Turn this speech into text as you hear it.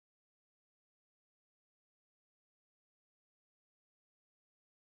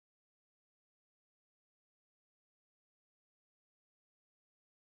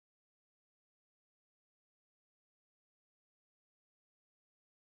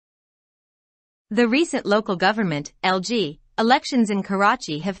The recent local government, LG, elections in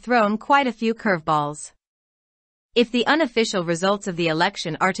Karachi have thrown quite a few curveballs. If the unofficial results of the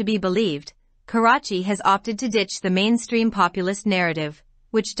election are to be believed, Karachi has opted to ditch the mainstream populist narrative,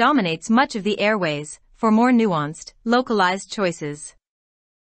 which dominates much of the airways, for more nuanced, localized choices.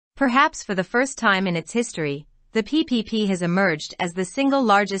 Perhaps for the first time in its history, the PPP has emerged as the single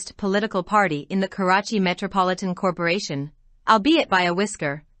largest political party in the Karachi Metropolitan Corporation, albeit by a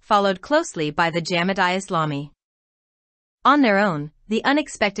whisker, followed closely by the Jamaat-i-Islami. On their own, the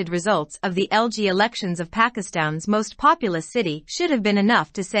unexpected results of the LG elections of Pakistan's most populous city should have been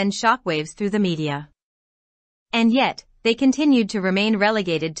enough to send shockwaves through the media. And yet, they continued to remain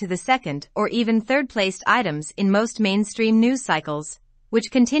relegated to the second or even third-placed items in most mainstream news cycles,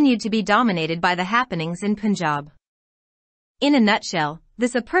 which continued to be dominated by the happenings in Punjab. In a nutshell,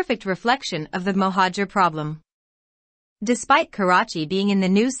 this is a perfect reflection of the Mohajir problem. Despite Karachi being in the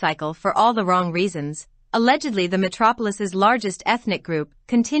news cycle for all the wrong reasons, allegedly the metropolis's largest ethnic group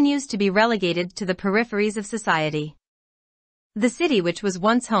continues to be relegated to the peripheries of society. The city, which was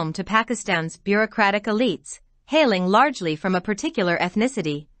once home to Pakistan's bureaucratic elites, hailing largely from a particular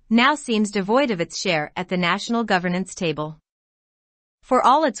ethnicity, now seems devoid of its share at the national governance table. For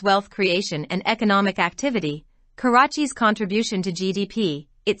all its wealth creation and economic activity, Karachi's contribution to GDP,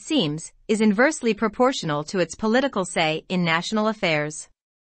 it seems, is inversely proportional to its political say in national affairs.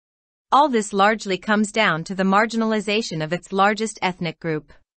 All this largely comes down to the marginalization of its largest ethnic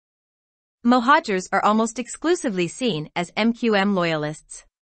group. Mohajirs are almost exclusively seen as MQM loyalists.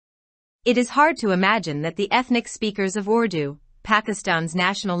 It is hard to imagine that the ethnic speakers of Urdu, Pakistan's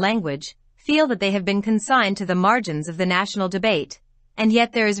national language, feel that they have been consigned to the margins of the national debate, and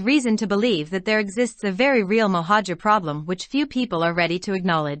yet there is reason to believe that there exists a very real Mohajir problem which few people are ready to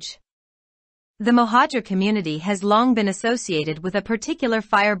acknowledge. The Mohajir community has long been associated with a particular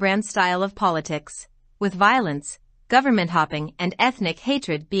firebrand style of politics, with violence, government hopping, and ethnic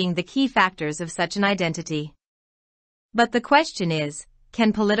hatred being the key factors of such an identity. But the question is,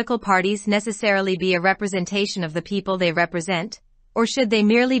 can political parties necessarily be a representation of the people they represent, or should they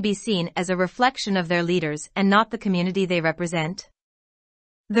merely be seen as a reflection of their leaders and not the community they represent?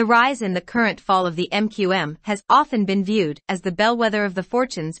 The rise and the current fall of the MQM has often been viewed as the bellwether of the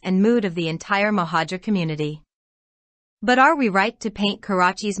fortunes and mood of the entire Mohajir community. But are we right to paint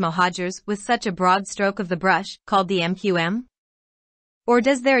Karachi's Mohajirs with such a broad stroke of the brush, called the MQM? Or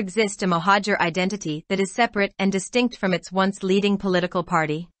does there exist a Mohajir identity that is separate and distinct from its once leading political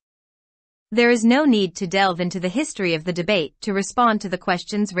party? There is no need to delve into the history of the debate to respond to the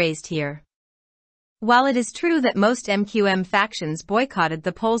questions raised here. While it is true that most MQM factions boycotted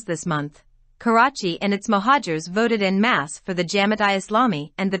the polls this month, Karachi and its Mohajirs voted en masse for the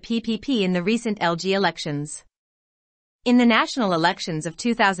Jamaat-i-Islami and the PPP in the recent LG elections. In the national elections of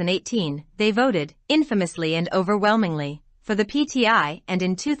 2018, they voted, infamously and overwhelmingly, for the PTI and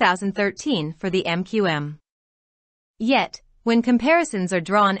in 2013 for the MQM. Yet, when comparisons are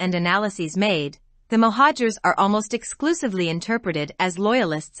drawn and analyses made, the Mohajirs are almost exclusively interpreted as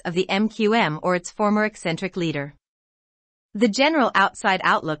loyalists of the MQM or its former eccentric leader. The general outside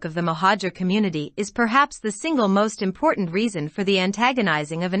outlook of the Mohajir community is perhaps the single most important reason for the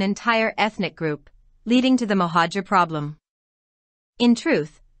antagonizing of an entire ethnic group, leading to the Mohajir problem. In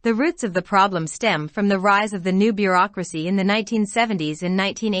truth, the roots of the problem stem from the rise of the new bureaucracy in the 1970s and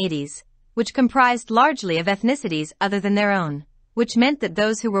 1980s, which comprised largely of ethnicities other than their own, which meant that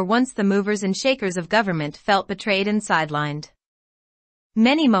those who were once the movers and shakers of government felt betrayed and sidelined.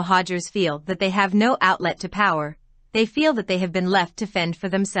 Many Mohajirs feel that they have no outlet to power. They feel that they have been left to fend for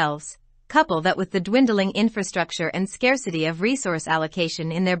themselves. Couple that with the dwindling infrastructure and scarcity of resource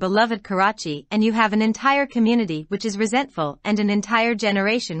allocation in their beloved Karachi, and you have an entire community which is resentful and an entire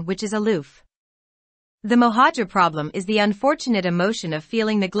generation which is aloof. The Mohajir problem is the unfortunate emotion of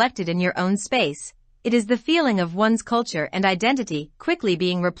feeling neglected in your own space. It is the feeling of one's culture and identity quickly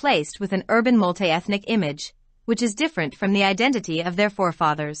being replaced with an urban multi-ethnic image, which is different from the identity of their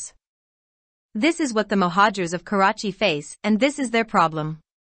forefathers. This is what the Mohajirs of Karachi face, and this is their problem.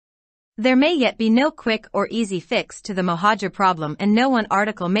 There may yet be no quick or easy fix to the Mohajir problem, and no one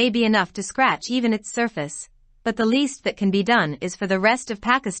article may be enough to scratch even its surface, but the least that can be done is for the rest of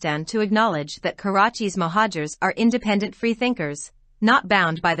Pakistan to acknowledge that Karachi's Mohajirs are independent freethinkers, not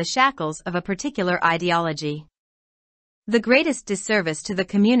bound by the shackles of a particular ideology. The greatest disservice to the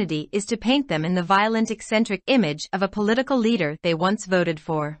community is to paint them in the violent eccentric image of a political leader they once voted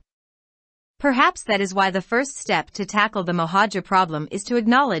for. Perhaps that is why the first step to tackle the Mohajir problem is to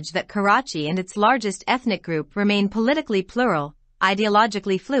acknowledge that Karachi and its largest ethnic group remain politically plural,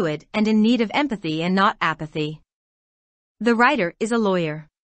 ideologically fluid, and in need of empathy and not apathy. The writer is a lawyer.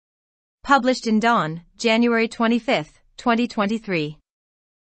 Published in Dawn, January 25, 2023.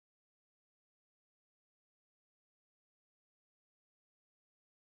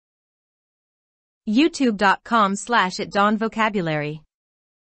 YouTube.com/@dawnvocabulary.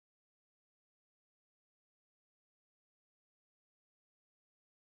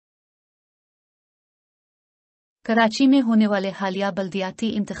 Karachi में होने वाले हालिया बल्दियाती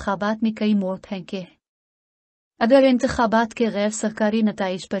इंतखाबात में कई मोड़ फेंके हैं। अगर इंतखाबात के गैर सरकारी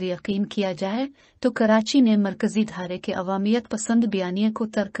नताइज पर यकीन किया जाए तो कराची ने मरकजी धारे के अवामियत पसंद बयानिए को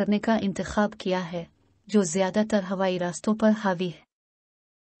तर्क करने का इंतखाब किया है, जो ज़्यादातर हवाई रास्तों पर हावी है।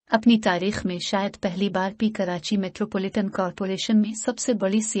 अपनी तारीख में शायद पहली बार भी कराची मेट्रोपॉलिटन कॉरपोरेशन में सबसे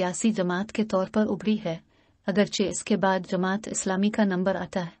बड़ी सियासी जमात के तौर पर उभरी है, अगरचे इसके बाद जमात-इस्लामी का नंबर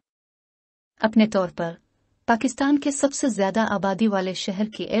आता है। अपने तौर पर पाकिस्तान के सबसे ज्यादा आबादी वाले शहर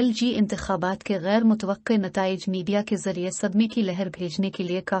की LG इंतखाबात के गैर मुतवक्के नताइज मीडिया के जरिए सदमे की लहर भेजने के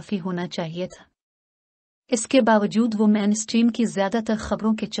लिए काफी होना चाहिए था। इसके बावजूद वो मेन स्ट्रीम की ज्यादातर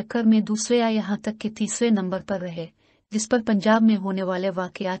खबरों के चक्कर में दूसरे या यहाँ तक के तीसरे नंबर पर रहे, जिस पर पंजाब में होने वाले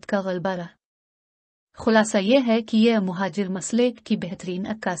वाकयात का गलबा रहा। खुलासा यह है कि यह मुहाजिर मसले की बेहतरीन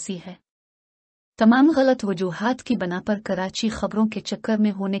अक्कासी है। तमाम गलत वजूहात की बना पर कराची खबरों के चक्कर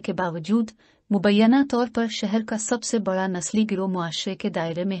में होने के बावजूद मुबैना तौर पर शहर का सबसे बड़ा नस्ली गिरोह मुआशरे के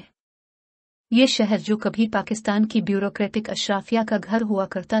दायरे में है। ये शहर जो कभी पाकिस्तान की ब्यूरोक्रेटिक अशराफिया का घर हुआ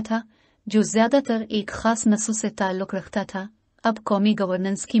करता था, जो ज्यादातर एक खास नस्ल से ताल्लुक रखता था, अब कौमी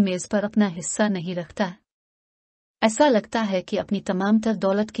गवर्नेंस की मेज पर अपना हिस्सा नहीं रखता है। ऐसा लगता है कि अपनी तमाम तर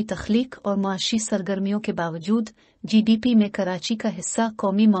दौलत की तख्लीक और मुआशी सरगर्मियों के बावजूद GDP में कराची का हिस्सा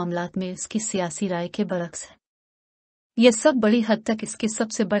कौमी मामलात में इसकी सियासी राय के बरक्स है। यह सब बड़ी हद तक इसके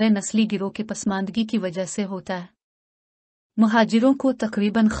सबसे बड़े नस्ली गिरोह के पसमानदगी की वजह से होता है। मुहाजिरों को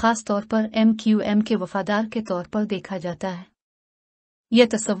तकरीबन खास तौर पर MQM के वफादार के तौर पर देखा जाता है। यह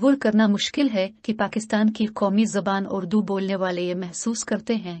तसव्वुर करना मुश्किल है कि पाकिस्तान की कौमी ज़बान उर्दू बोलने वाले ये महसूस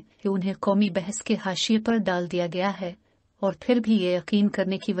करते हैं कि उन्हें कौमी बहस के हाशिए पर डाल दिया गया है, और फिर भी ये यकीन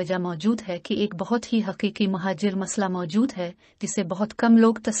करने की वजह मौजूद है कि एक बहुत ही हकीकी मुहाजिर मसला मौजूद है जिसे बहुत कम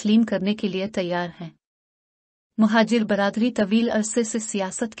लोग तस्लीम करने के लिए तैयार हैं। मुहाजिर बरादरी तवील अरसे से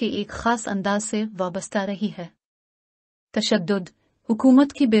सियासत के एक खास अंदाज से वाबस्ता रही है। तशद्दुद,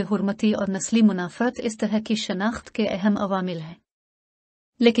 हुकूमत की बेहुरमती और नस्ली मुनाफरत इस तरह की शनाख्त के अहम अवामिल हैं।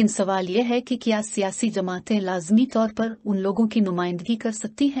 लेकिन सवाल यह है कि क्या सियासी जमातें लाजमी तौर पर उन लोगों की नुमाइंदगी कर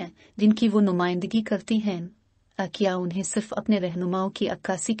सकती हैं जिनकी वो नुमाइंदगी करती हैं? क्या उन्हें सिर्फ अपने रहनुमाओं की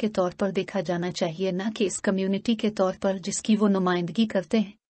अक्कासी के तौर पर देखा जाना चाहिए, न कि इस कम्युनिटी के तौर पर जिसकी वो नुमाइंदगी करते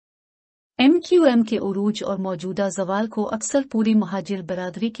हैं? MQM के उरूज और मौजूदा जवाल को अक्सर पूरी मुहाजिर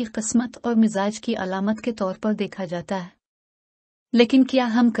बरादरी की किस्मत और मिजाज की अलामत के तौर पर देखा जाता है। लेकिन क्या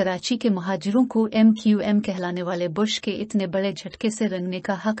हम कराची के मुहाजिरों को MQM कहलाने वाले बुश के इतने बड़े झटके से रंगने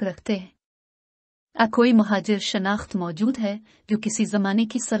का हक रखते हैं? कोई मुहाजिर शनाख्त मौजूद है जो किसी जमाने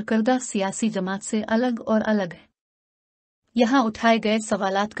की सरकर्दा सियासी जमात से अलग और अलग है? यहाँ उठाए गए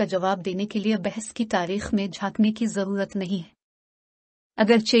सवालात का जवाब देने के लिए बहस की तारीख में झांकने की जरूरत नहीं है।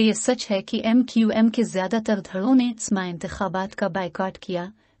 अगरचे ये सच है कि MQM के ज्यादातर धड़ों ने इस्मा इंतखाबात का बायकॉट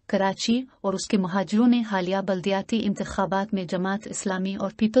किया, कराची और उसके मुहाजिरों ने हालिया बल्दियाती इंतखाबात में जमात-इस्लामी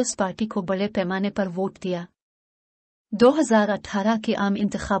और पीपल्स पार्टी को बड़े पैमाने पर वोट दिया। 2018 के आम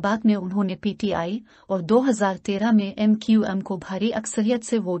इंतखाबात में उन्होंने PTI और 2013 में MQM को भारी अक्सरियत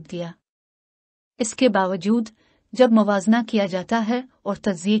से वोट दिया। इसके बावजूद जब मवाजना किया जाता है और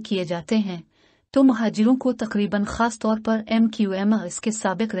तज्जिए किए जाते हैं तो मुहाजिरों को तकरीबन खास तौर पर MQM इसके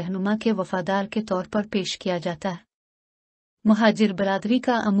साबिक रहनुमा के वफादार के तौर पर पेश किया जाता है। मुहाजिर बरादरी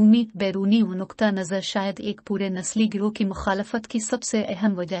का अमूमी बैरूनी नुक्ता नज़र शायद एक पूरे नस्ली गिरोह की मुखालफत की सबसे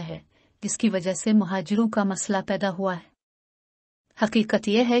अहम वजह है, जिसकी वजह से मुहाजिरों का मसला पैदा हुआ है। हकीकत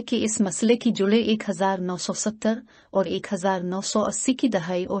यह है कि इस मसले की जुड़े 1970 और 1980 की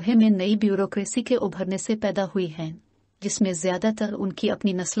दहाई ओहे में नई ब्यूरोक्रेसी के उभरने से पैदा हुई हैं, जिसमें ज्यादातर उनकी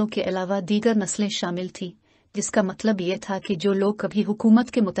अपनी नस्लों के अलावा दीगर नस्लें शामिल थीं, जिसका मतलब ये था कि जो लोग कभी हुकूमत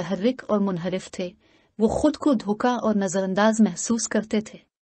के मुतहर्रिक और मुनहरिफ थे, वो खुद को धोखा और नजरअंदाज महसूस करते थे।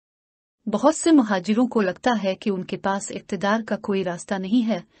 बहुत से मुहाजिरों को लगता है कि उनके पास इक़्तिदार का कोई रास्ता नहीं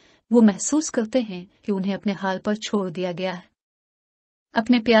है। वो महसूस करते हैं कि उन्हें अपने हाल पर छोड़ दिया गया है।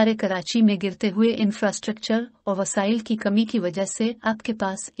 अपने प्यारे कराची में गिरते हुए इंफ्रास्ट्रक्चर और वसाइल की कमी की वजह से आपके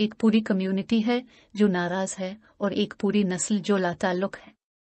पास एक पूरी कम्युनिटी है जो नाराज है और एक पूरी नस्ल जो लाताल्लुक है।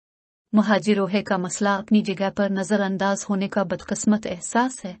 मुहाजिरों का मसला अपनी जगह पर नजरअंदाज होने का बदकिस्मत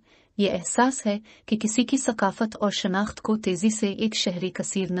एहसास है। ये एहसास है कि किसी की सकाफत और शनाख्त को तेजी से एक शहरी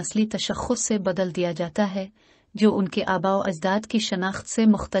कसीर नस्ली तशख्खुस से बदल दिया जाता है जो उनके आबाओ अजदाद की शनाख्त से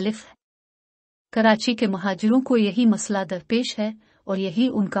मुख्तलिफ है। कराची के मुहाजिरों को यही मसला दरपेश है और यही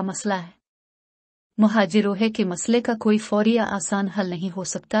उनका मसला है। मुहाजिरों के मसले का कोई फौरी या आसान हल नहीं हो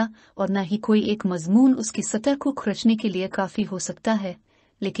सकता और न ही कोई एक मजमून उसकी सतह को खर्चने के लिए काफ़ी हो सकता है,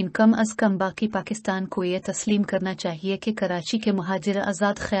 लेकिन कम अज़ कम बाकी पाकिस्तान को यह तस्लीम करना चाहिए कि कराची के मुहाजिर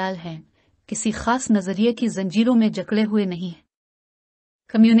आज़ाद ख्याल हैं, किसी ख़ास नज़रिए की जंजीरों में जकड़े हुए नहीं हैं।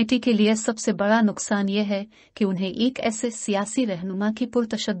 कम्युनिटी के लिए सबसे बड़ा नुकसान यह है कि उन्हें एक ऐसे सियासी रहनुमा की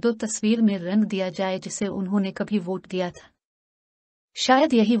पुरतशद्दुद तस्वीर में रंग दिया जाए जिसे उन्होंने कभी वोट दिया था।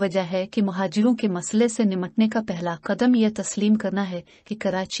 शायद यही वजह है कि मुहाजिरों के मसले से निमटने का पहला कदम यह तस्लीम करना है कि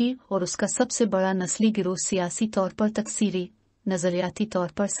कराची और उसका सबसे बड़ा नस्ली गिरोह सियासी तौर पर तकसीरी, नज़रियाती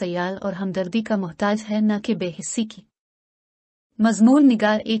तौर पर सयाल और हमदर्दी का मोहताज है, न कि बेहिस्सी की। मज़मून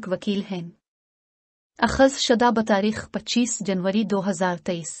निगार एक वकील हैं। अखज़ शुदा बतारीख 25 जनवरी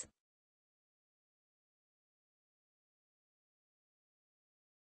 2023।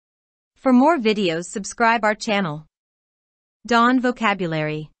 For more videos, subscribe our channel. Dawn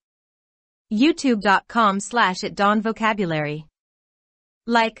Vocabulary. YouTube.com/@dawnvocabulary.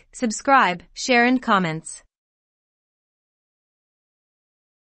 Like, subscribe, share and comments.